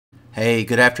Hey,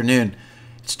 good afternoon.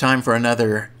 It's time for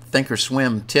another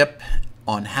Thinkorswim tip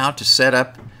on how to set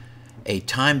up a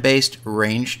time-based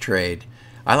range trade.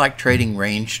 I like trading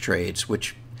range trades,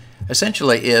 which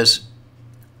essentially is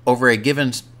over a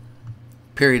given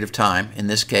period of time. In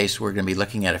this case, we're going to be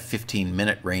looking at a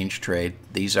 15-minute range trade.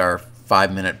 These are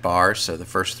 5-minute bars, so the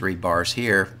first 3 bars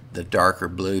here, the darker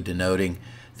blue denoting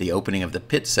the opening of the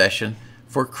pit session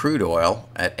for crude oil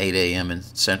at 8 a.m. in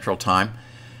Central Time.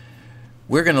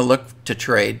 We're going to look to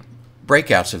trade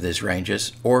breakouts of these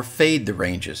ranges or fade the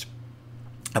ranges.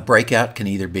 A breakout can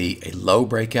either be a low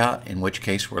breakout, in which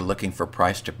case we're looking for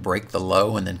price to break the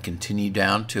low and then continue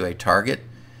down to a target,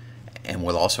 and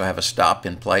we'll also have a stop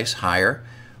in place higher,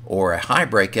 or a high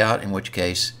breakout, in which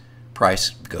case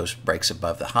price breaks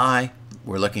above the high.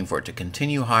 We're looking for it to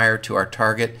continue higher to our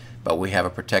target, but we have a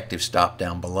protective stop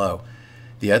down below.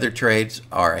 The other trades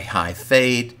are a high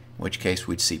fade, in which case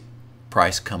we'd see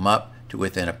price come up to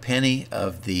within a penny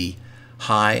of the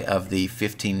high of the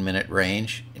 15-minute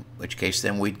range, in which case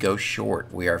then we'd go short.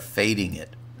 We are fading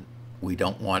it. We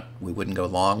wouldn't go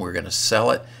long. We're going to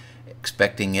sell it,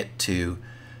 expecting it to,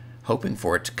 hoping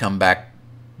for it to come back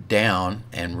down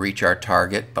and reach our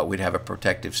target, but we'd have a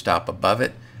protective stop above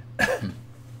it.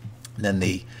 Then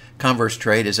the converse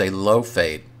trade is a low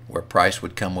fade, where price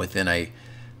would come within a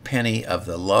penny of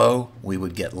the low. We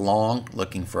would get long,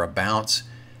 looking for a bounce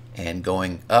and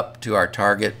going up to our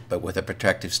target, but with a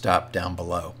protective stop down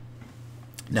below.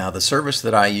 Now, the service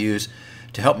that I use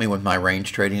to help me with my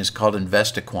range trading is called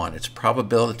InvestiQuant. It's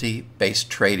probability-based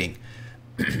trading.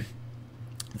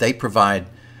 They provide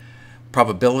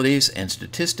probabilities and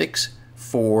statistics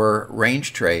for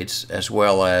range trades as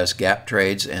well as gap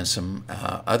trades and some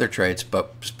other trades,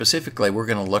 but specifically we're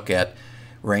going to look at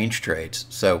range trades.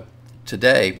 So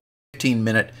today,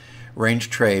 15-minute range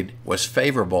trade was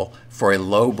favorable for a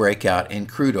low breakout in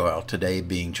crude oil, today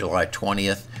being July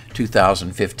 20th,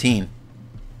 2015.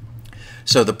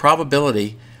 So the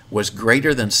probability was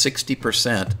greater than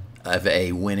 60% of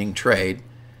a winning trade,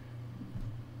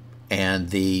 and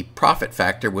the profit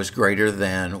factor was greater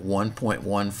than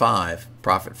 1.15.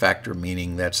 Profit factor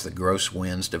meaning that's the gross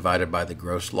wins divided by the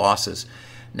gross losses.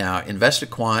 Now,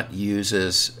 InvestiQuant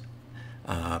uses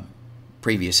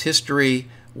previous history,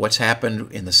 what's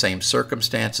happened in the same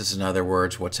circumstances. In other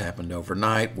words, what's happened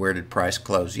overnight, where did price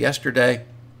close yesterday,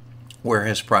 where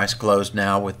has price closed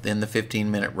now within the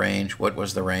 15-minute range, what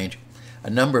was the range, a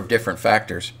number of different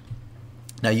factors.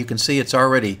 Now you can see it's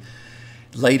already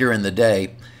later in the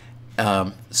day,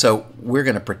 so we're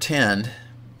going to pretend,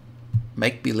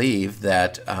 make believe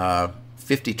that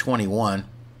 50.21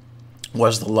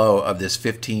 was the low of this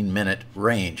 15-minute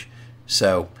range.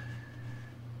 So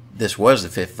this was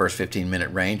the first 15-minute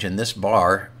range, and this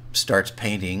bar starts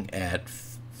painting at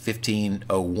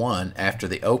 15:01 after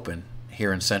the open.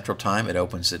 Here in Central Time, it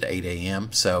opens at 8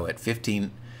 a.m. So at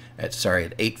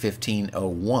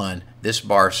 8:15:01, this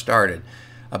bar started.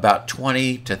 About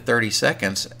 20 to 30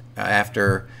 seconds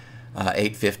after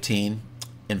 8:15,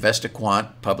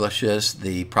 InvestiQuant publishes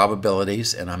the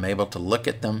probabilities, and I'm able to look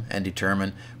at them and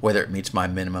determine whether it meets my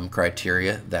minimum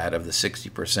criteria, that of the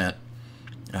 60%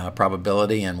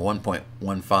 probability and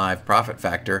 1.15 profit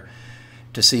factor,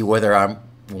 to see whether I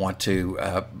want to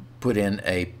put in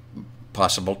a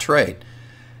possible trade.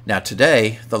 Now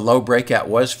today, the low breakout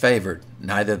was favored.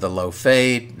 Neither the low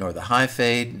fade, nor the high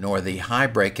fade, nor the high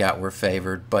breakout were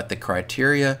favored, but the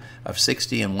criteria of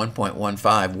 60 and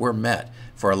 1.15 were met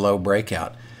for a low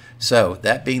breakout. So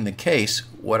that being the case,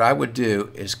 what I would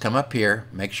do is come up here,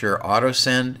 make sure auto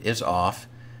send is off,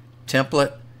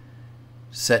 template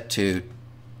set to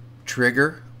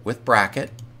trigger with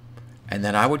bracket, and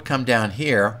then I would come down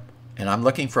here, and I'm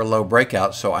looking for a low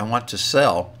breakout, so I want to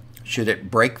sell should it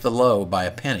break the low by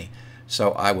a penny.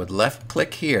 So I would left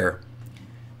click here,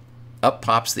 up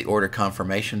pops the order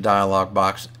confirmation dialog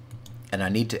box, and I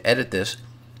need to edit this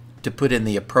to put in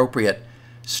the appropriate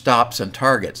stops and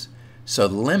targets. So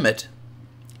the limit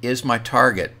is my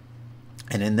target,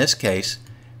 and in this case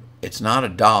it's not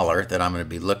 $1 that I'm going to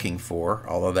be looking for,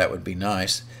 although that would be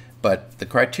nice. But the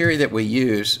criteria that we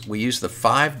use the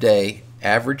 5-day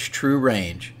average true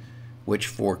range, which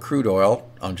for crude oil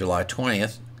on July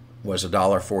 20th was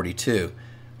 $1.42.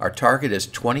 Our target is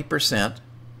 20%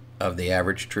 of the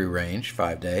average true range,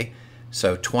 5-day,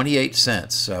 so 28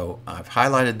 cents. So I've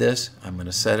highlighted this. I'm going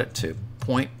to set it to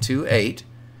 0.28,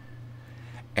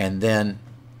 and then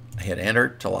hit enter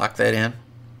to lock that in.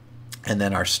 And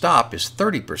then our stop is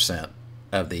 30%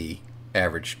 of the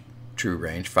average true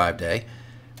range, 5-day,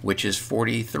 which is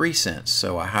 43 cents.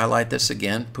 So I highlight this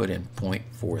again, put in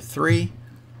 0.43,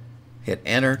 hit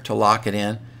enter to lock it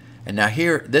in, and now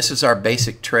here, this is our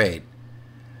basic trade.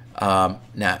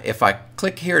 Now, if I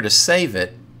click here to save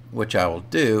it, which I will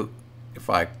do, if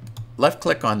I left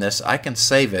click on this, I can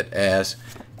save it as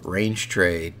range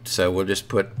trade. So we'll just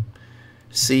put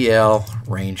CL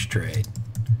range trade.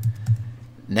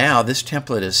 Now this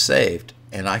template is saved,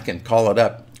 and I can call it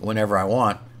up whenever I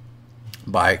want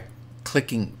by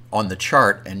clicking on the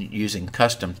chart and using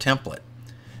custom template.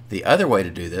 The other way to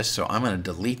do this, so I'm going to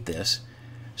delete this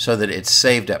so that it's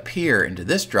saved up here into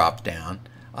this drop down.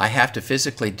 I have to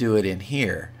physically do it in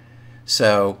here.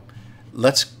 So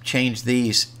let's change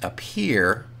these up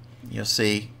here. You'll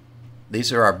see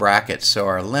these are our brackets, so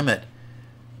our limit,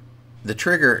 the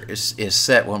trigger is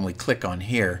set when we click on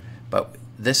here, but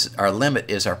this, our limit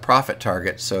is our profit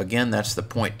target. So again, that's the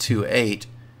 0.28,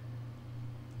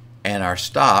 and our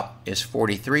stop is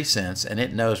 43 cents, and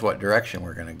it knows what direction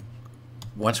we're going to,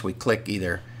 once we click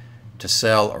either to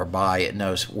sell or buy, it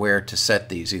knows where to set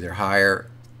these, either higher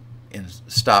in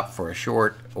stop for a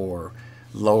short or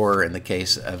lower in the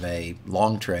case of a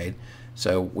long trade.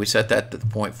 So we set that to the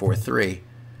 0.43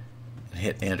 and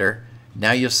hit enter.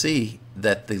 Now you'll see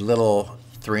that the little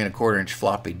 3 1/4 inch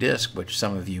floppy disk, which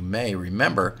some of you may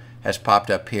remember, has popped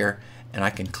up here, and I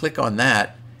can click on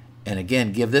that and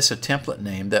again give this a template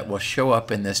name that will show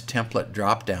up in this template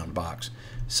drop down box.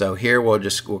 So here we'll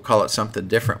call it something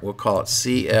different. We'll call it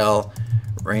CL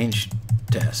range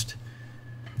test,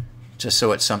 just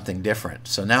so it's something different.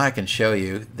 So now I can show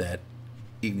you that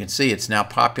you can see it's now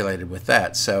populated with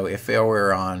that. So if it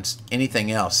were on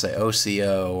anything else, say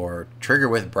OCO or trigger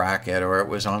with bracket, or it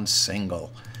was on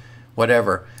single,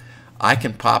 whatever, I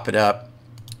can pop it up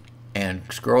and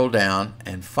scroll down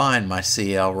and find my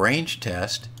CL range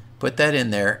test, put that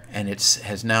in there, and it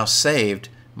has now saved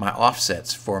my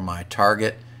offsets for my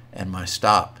target and my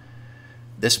stop.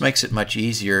 This makes it much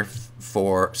easier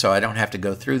so I don't have to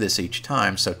go through this each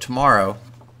time. So tomorrow,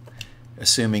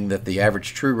 assuming that the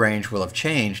average true range will have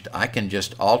changed, I can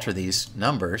just alter these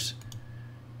numbers.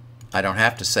 I don't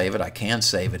have to save it. I can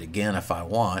save it again if I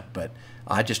want, but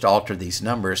I just alter these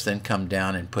numbers, then come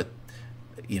down and put,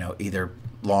 either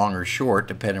long or short,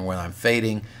 depending on whether I'm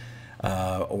fading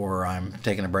or I'm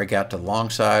taking a breakout to the long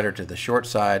side or to the short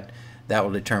side. That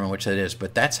will determine which that is.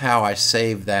 But that's how I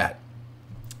save that.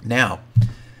 Now,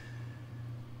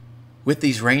 with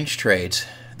these range trades,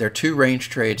 there are 2 range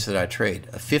trades that I trade,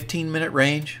 a 15-minute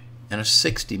range and a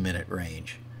 60-minute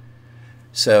range.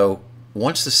 So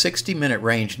once the 60-minute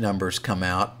range numbers come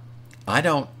out, I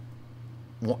don't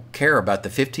care about the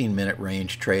 15-minute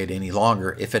range trade any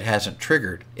longer if it hasn't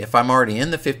triggered. If I'm already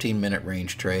in the 15-minute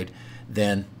range trade,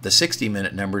 then the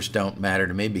 60-minute numbers don't matter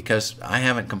to me because I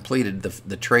haven't completed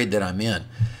the trade that I'm in.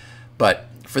 But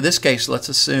for this case, let's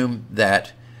assume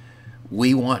that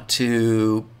we want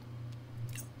to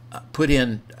put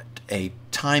in a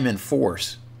time in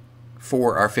force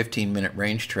for our 15-minute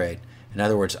range trade. In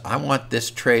other words, I want this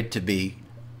trade to be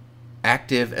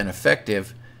active and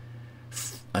effective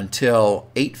until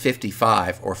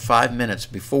 8:55 or 5 minutes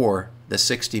before the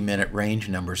 60-minute range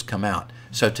numbers come out.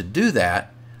 So to do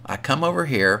that, I come over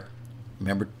here.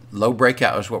 Remember, low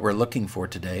breakout is what we're looking for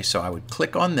today. So I would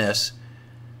click on this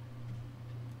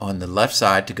on the left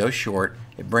side to go short.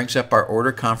 It brings up our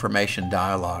order confirmation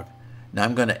dialog. Now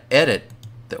I'm going to edit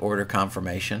the order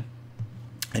confirmation,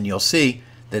 and you'll see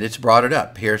that it's brought it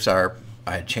up. Here's I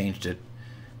had changed it,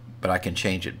 but I can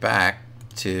change it back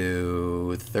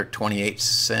to 28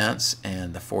 cents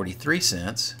and the 43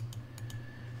 cents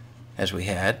as we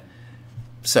had.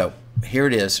 So here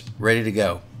it is, ready to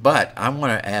go. But I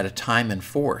want to add a time in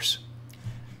force.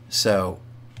 So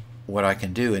what I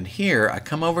can do in here, I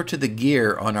come over to the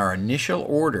gear on our initial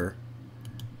order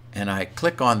and I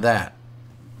click on that.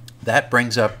 That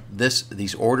brings up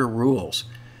these order rules.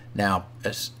 Now,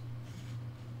 as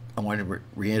I want to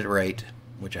reiterate,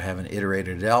 which I haven't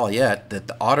iterated at all yet, that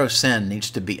the auto send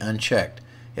needs to be unchecked.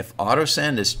 If auto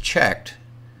send is checked,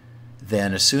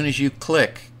 then as soon as you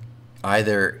click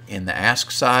either in the ask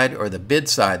side or the bid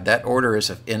side, that order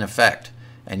is in effect,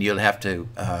 and you'll have to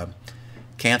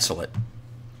cancel it.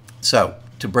 So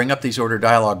to bring up these order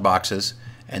dialog boxes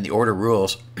and the order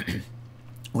rules,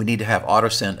 we need to have auto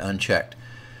send unchecked.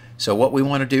 So what we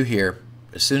want to do here,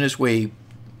 as soon as we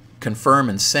confirm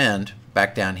and send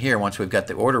back down here, once we've got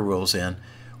the order rules in,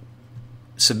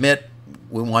 submit,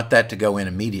 we want that to go in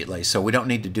immediately. So we don't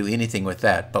need to do anything with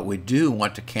that, but we do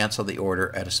want to cancel the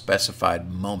order at a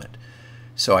specified moment.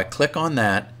 So I click on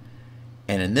that,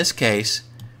 and in this case,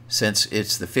 since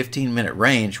it's the 15-minute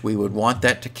range, we would want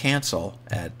that to cancel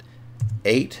at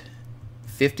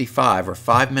 8:55 or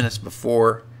 5 minutes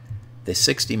before the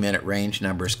 60-minute range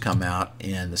numbers come out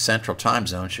in the Central Time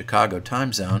Zone, Chicago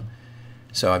time zone.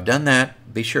 So I've done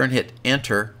that. Be sure and hit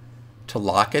enter to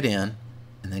lock it in,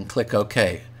 and then click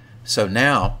OK. So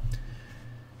now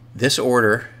this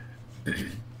order,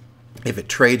 if it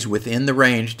trades within the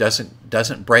range,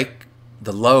 doesn't break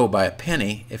the low by a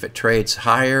penny. If it trades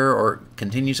higher or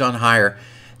continues on higher,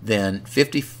 then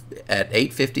at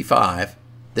 8:55,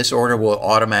 this order will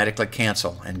automatically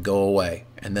cancel and go away.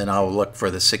 And then I'll look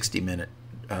for the 60-minute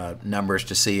numbers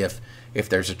to see if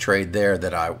there's a trade there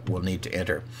that I will need to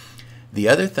enter. The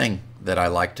other thing that I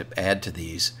like to add to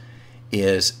these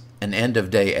is an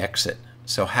end-of-day exit.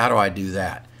 So how do I do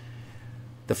that?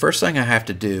 The first thing I have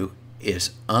to do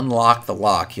is unlock the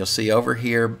lock. You'll see over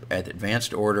here at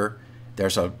advanced order,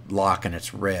 there's a lock and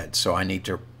it's red. So I need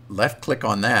to left click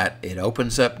on that. It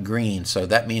opens up green, so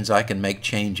that means I can make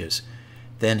changes.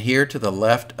 Then here to the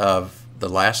left of the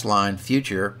last line,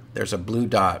 future, there's a blue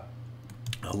dot.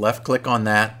 I'll left click on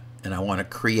that, and I want to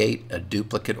create a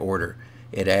duplicate order.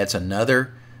 It adds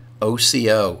another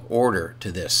OCO order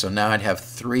to this. So now I'd have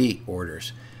 3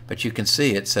 orders. But you can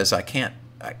see it says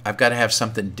I've got to have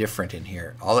something different in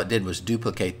here. All it did was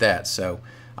duplicate that, so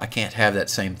I can't have that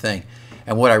same thing.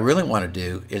 And what I really want to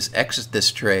do is exit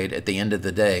this trade at the end of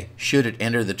the day, should it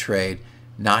enter the trade,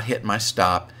 not hit my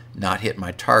stop, not hit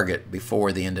my target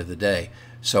before the end of the day.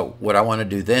 So what I want to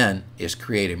do then is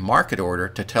create a market order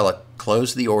to tell it,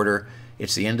 close the order,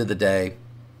 it's the end of the day,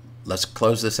 let's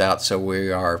close this out so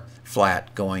we are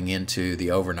flat going into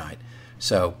the overnight.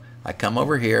 So I come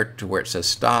over here to where it says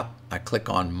stop, I click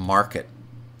on market.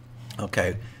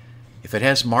 Okay, if it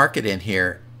has market in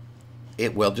here,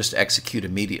 it will just execute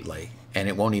immediately, and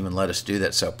it won't even let us do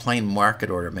that. So plain market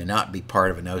order may not be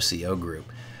part of an OCO group.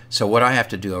 So what I have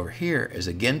to do over here is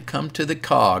again come to the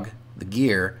cog, the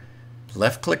gear,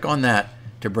 left click on that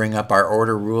to bring up our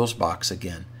order rules box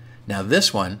again. Now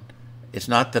this one, it's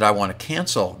not that I want to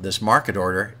cancel this market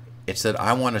order, it's that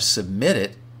I want to submit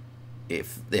it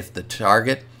if the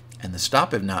target and the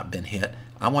stop have not been hit.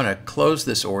 I want to close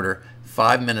this order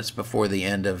 5 minutes before the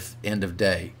end of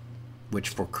day, which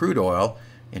for crude oil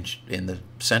in the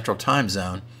central time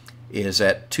zone is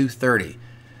at 2:30.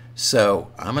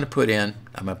 So I'm going to put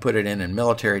it in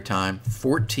military time,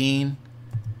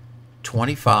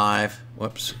 14:25.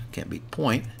 Whoops, can't be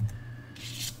point.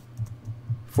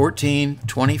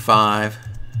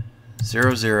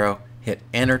 14:25:00. Hit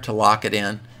enter to lock it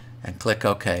in and click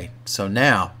OK. So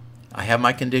now I have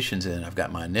my conditions in. I've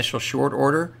got my initial short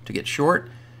order to get short.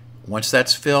 Once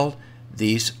that's filled,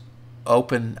 these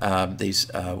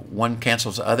one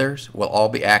cancels others will all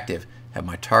be active. Have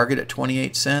my target at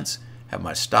 28 cents, have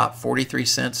my stop 43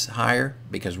 cents higher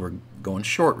because we're going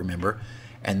short, remember,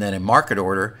 and then a market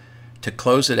order to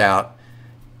close it out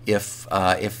if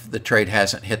the trade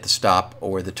hasn't hit the stop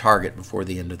or the target before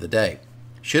the end of the day.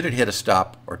 Should it hit a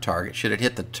stop or target, should it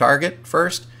hit the target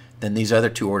first, then these other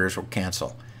 2 orders will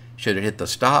cancel. Should it hit the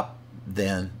stop,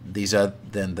 then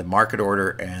the market order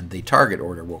and the target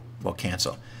order will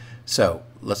cancel. So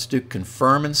let's do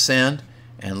confirm and send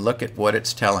and look at what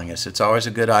it's telling us. It's always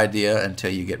a good idea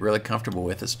until you get really comfortable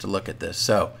with us to look at this.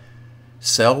 So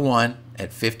sell 1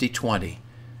 at 50.20.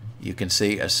 You can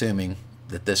see, assuming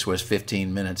that this was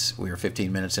 15 minutes, we were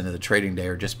 15 minutes into the trading day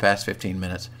or just past 15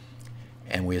 minutes,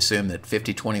 and we assume that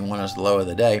 50.21 is the low of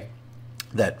the day,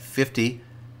 that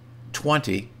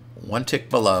 50.20, 1 tick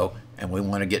below, and we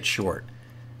want to get short.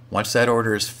 Once that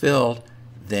order is filled,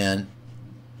 then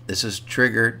this is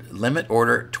triggered, limit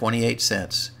order 28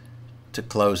 cents to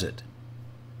close it.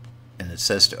 And it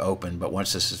says to open, but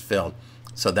once this is filled.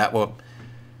 So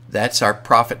that's our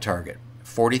profit target.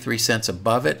 43 cents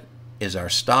above it is our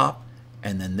stop,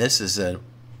 and then this is an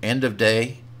end of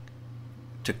day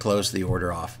to close the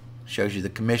order off. Shows you the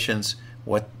commissions,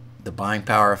 what the buying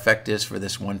power effect is for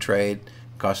this one trade.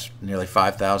 It costs nearly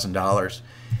 $5,000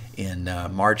 in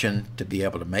margin to be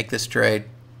able to make this trade,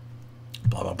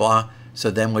 blah, blah, blah. So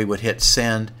then we would hit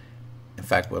send. In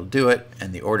fact, we'll do it,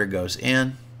 and the order goes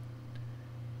in.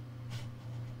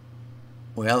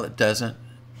 Well, it doesn't.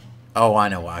 Oh, I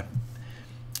know why.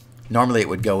 Normally it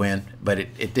would go in, but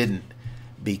it didn't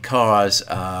because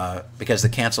the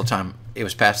cancel time, it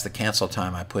was past the cancel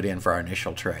time I put in for our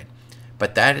initial trade.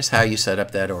 But that is how you set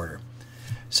up that order.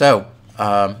 So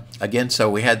again, so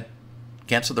we had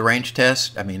cancel the range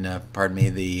test.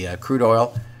 The crude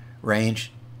oil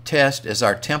range test is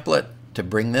our template to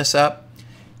bring this up.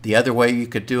 The other way you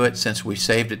could do it, since we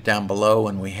saved it down below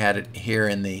and we had it here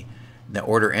in the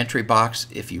order entry box,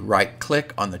 if you right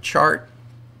click on the chart,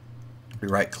 we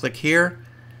right click here,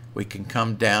 we can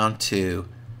come down to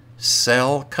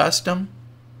sell custom.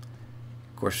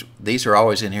 Of course, these are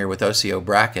always in here with OCO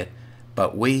bracket,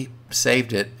 but we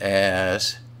saved it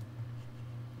as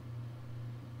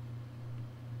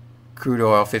crude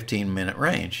oil 15-minute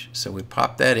range. So we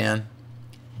pop that in,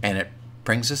 and it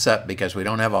brings us up because we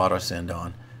don't have auto send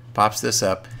on. Pops this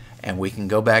up, and we can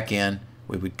go back in.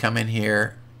 We would come in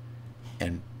here,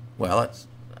 and well,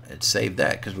 it saved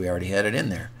that because we already had it in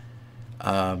there.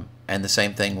 And the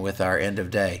same thing with our end of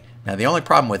day. Now the only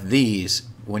problem with these,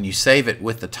 when you save it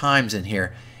with the times in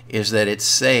here, is that it's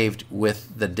saved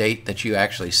with the date that you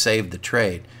actually saved the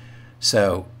trade.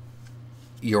 So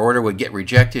your order would get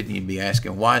rejected, and you'd be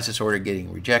asking, why is this order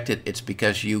getting rejected? It's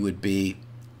because you would be,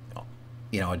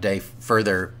 a day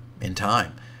further in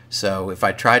time. So if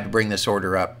I tried to bring this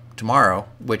order up tomorrow,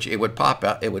 which it would pop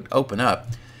up, it would open up,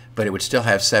 but it would still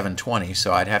have 720,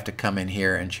 so I'd have to come in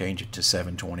here and change it to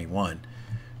 721.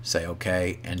 Say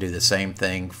OK, and do the same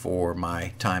thing for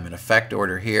my time and effect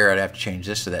order here. I'd have to change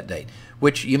this to that date,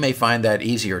 which you may find that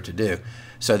easier to do.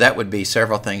 So that would be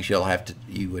several things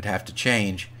you would have to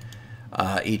change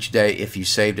each day if you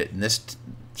saved it in this,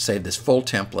 save this full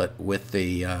template with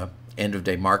the end of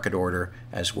day market order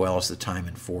as well as the time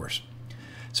in force.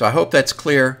 So I hope that's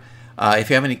clear. If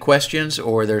you have any questions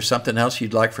or there's something else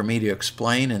you'd like for me to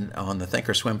explain on the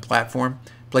Thinkorswim platform,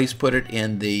 please put it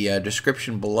in the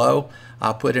description below.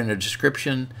 I'll put in a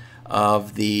description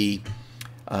of the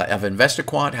of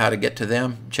InvestorQuant, how to get to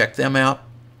them, check them out,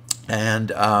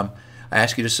 and I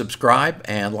ask you to subscribe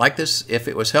and like this if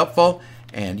it was helpful.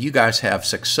 And you guys have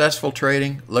successful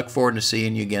trading. Look forward to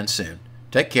seeing you again soon.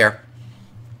 Take care.